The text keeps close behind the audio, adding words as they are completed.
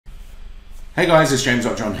Hey guys, it's James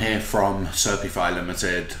Upjohn here from Certify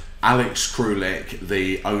Limited. Alex Krulik,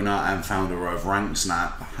 the owner and founder of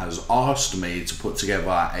RankSnap, has asked me to put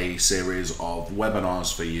together a series of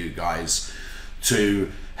webinars for you guys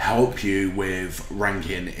to help you with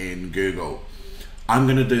ranking in Google. I'm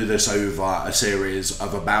going to do this over a series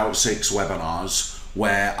of about 6 webinars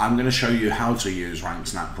where I'm going to show you how to use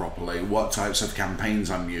RankSnap properly, what types of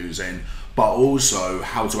campaigns I'm using, but also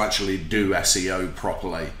how to actually do SEO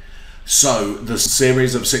properly. So the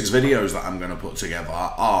series of 6 videos that I'm going to put together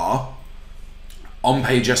are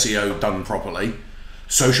on-page SEO done properly,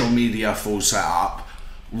 social media full setup,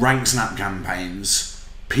 RankSnap campaigns,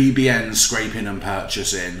 PBN scraping and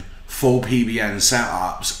purchasing, full PBN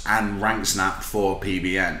setups, and RankSnap for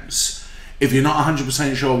PBNs. If you're not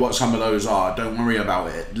 100% sure what some of those are, don't worry about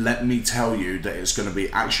it. Let me tell you that it's going to be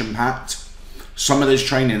action-packed. Some of this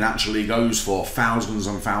training actually goes for thousands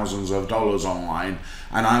and thousands of dollars online,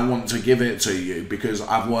 and I want to give it to you because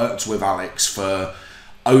I've worked with Alex for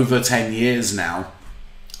over 10 years now,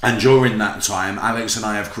 and during that time Alex and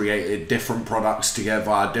I have created different products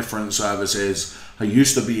together, different services. I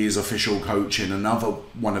used to be his official coach in another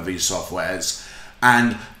one of these softwares,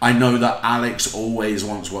 and I know that Alex always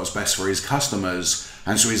wants what's best for his customers,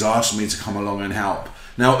 and so he's asked me to come along and help.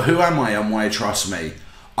 Now, who am I and why trust me?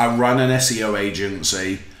 I run an SEO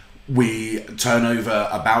agency. We turn over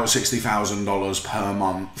about $60,000 per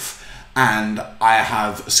month, and I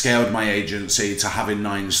have scaled my agency to having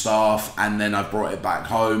 9 staff, and then I've brought it back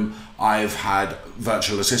home. I've had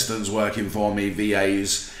virtual assistants working for me,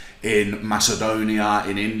 VAs in Macedonia,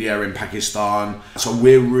 in India, in Pakistan. So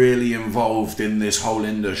we're really involved in this whole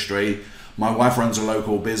industry. My wife runs a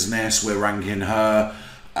local business. We're ranking her.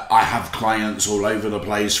 I have clients all over the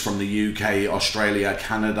place from the UK, Australia,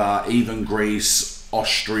 Canada, even Greece,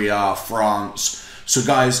 Austria, France. So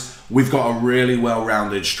guys, we've got a really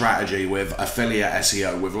well-rounded strategy with affiliate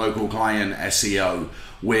SEO, with local client SEO,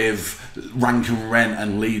 with rank and rent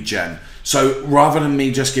and lead gen. So rather than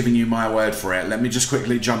me just giving you my word for it, let me just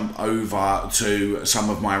quickly jump over to some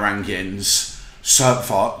of my rankings.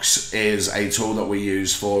 SERPfox is a tool that we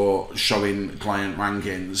use for showing client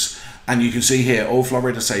rankings. And you can see here, All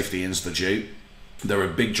Florida Safety Institute. They're a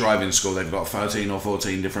big driving school. They've got 13 or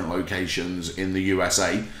 14 different locations in the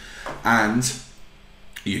USA. And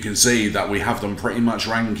you can see that we have them pretty much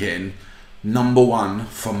ranking #1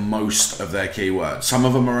 for most of their keywords. Some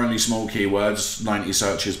of them are only small keywords, 90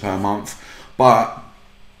 searches per month. But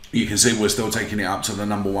you can see we're still taking it up to the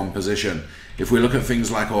 #1 position. If we look at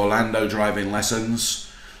things like Orlando driving lessons,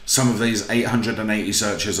 some of these 880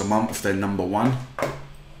 searches a month, they're #1.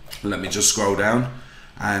 Let me just scroll down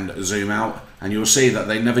and zoom out, and you'll see that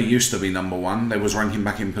they never used to be #1. They was ranking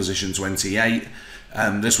back in position 28.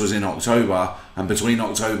 This was in October, and between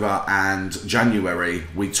October and January,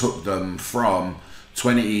 we took them from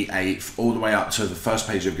 28th all the way up to the first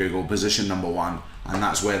page of Google, position #1, and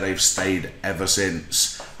that's where they've stayed ever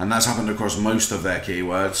since. And that's happened across most of their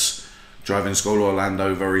keywords. Driving School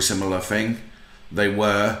Orlando, very similar thing. They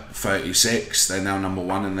were 36, they're now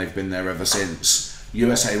 #1, and they've been there ever since.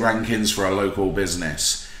 USA rankings for a local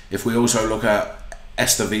business. If we also look at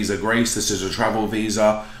Esther Visa Grace, this is a travel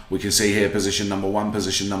visa. We can see here position #1,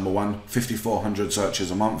 5,400 searches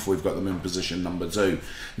a month. We've got them in position #2.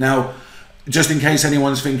 Now, just in case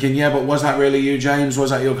anyone's thinking, yeah, but was that really you, James?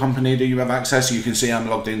 Was that your company? Do you have access? You can see I'm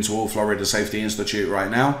logged into All Florida Safety Institute right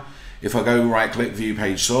now. If I go right click, view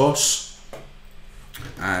page source,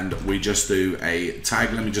 and we just do a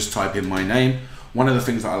tag, let me just type in my name. One of the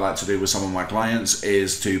things that I like to do with some of my clients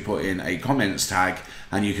is to put in a comments tag,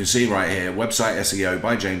 and you can see right here, website SEO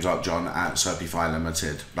by James Upjohn at Certify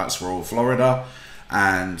Limited. That's for All Florida.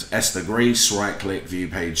 And Esther Greece, right click, view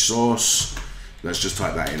page source. Let's just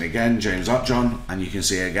type that in again, James Upjohn, and you can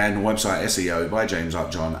see again, website SEO by James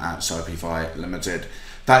Upjohn at Certify Limited.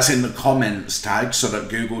 That's in the comments tag so that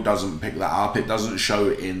Google doesn't pick that up. It doesn't show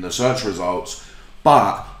in the search results.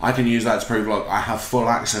 But I can use that to prove, look, I have full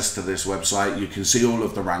access to this website. You can see all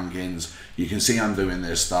of the rankings. You can see I'm doing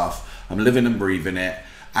this stuff. I'm living and breathing it.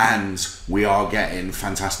 And we are getting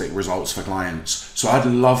fantastic results for clients. So I'd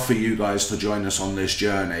love for you guys to join us on this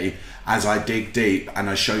journey as I dig deep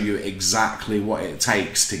and I show you exactly what it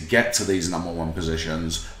takes to get to these #1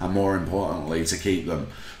 positions, and more importantly, to keep them.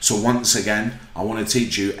 So once again, I want to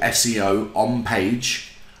teach you SEO on page,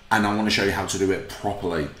 and I want to show you how to do it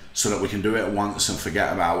properly so that we can do it once and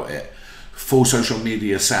forget about it. Full social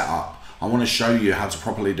media setup. I want to show you how to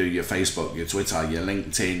properly do your Facebook, your Twitter, your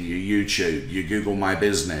LinkedIn, your YouTube, your Google My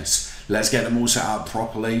Business. Let's get them all set up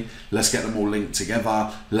properly. Let's get them all linked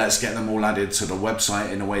together. Let's get them all added to the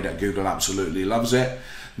website in a way that Google absolutely loves it.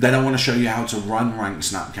 Then I want to show you how to run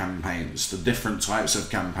RankSnap campaigns, the different types of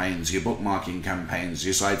campaigns, your bookmarking campaigns,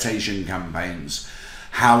 your citation campaigns,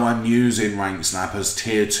 how I'm using RankSnap as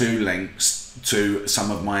tier 2 links to some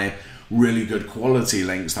of my really good quality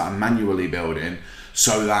links that I'm manually building,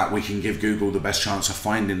 so that we can give Google the best chance of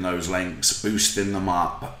finding those links, boosting them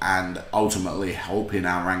up, and ultimately helping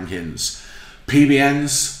our rankings.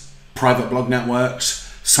 PBNs, private blog networks,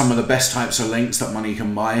 some of the best types of links that money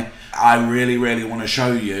can buy. I really want to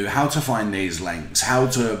show you how to find these links, how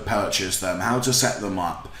to purchase them, how to set them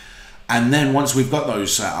up. And then once we've got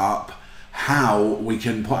those set up, how we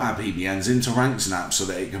can put our PBNs into RankSnap so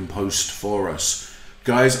that it can post for us.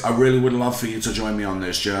 Guys, I really would love for you to join me on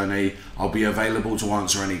this journey. I'll be available to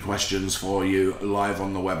answer any questions for you live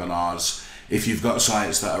on the webinars. If you've got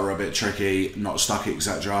sites that are a bit tricky, not stuck,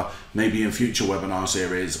 etc., maybe in future webinar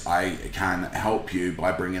series, I can help you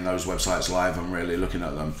by bringing those websites live and really looking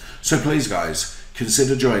at them. So please, guys,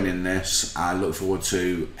 consider joining this. I look forward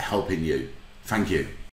to helping you. Thank you.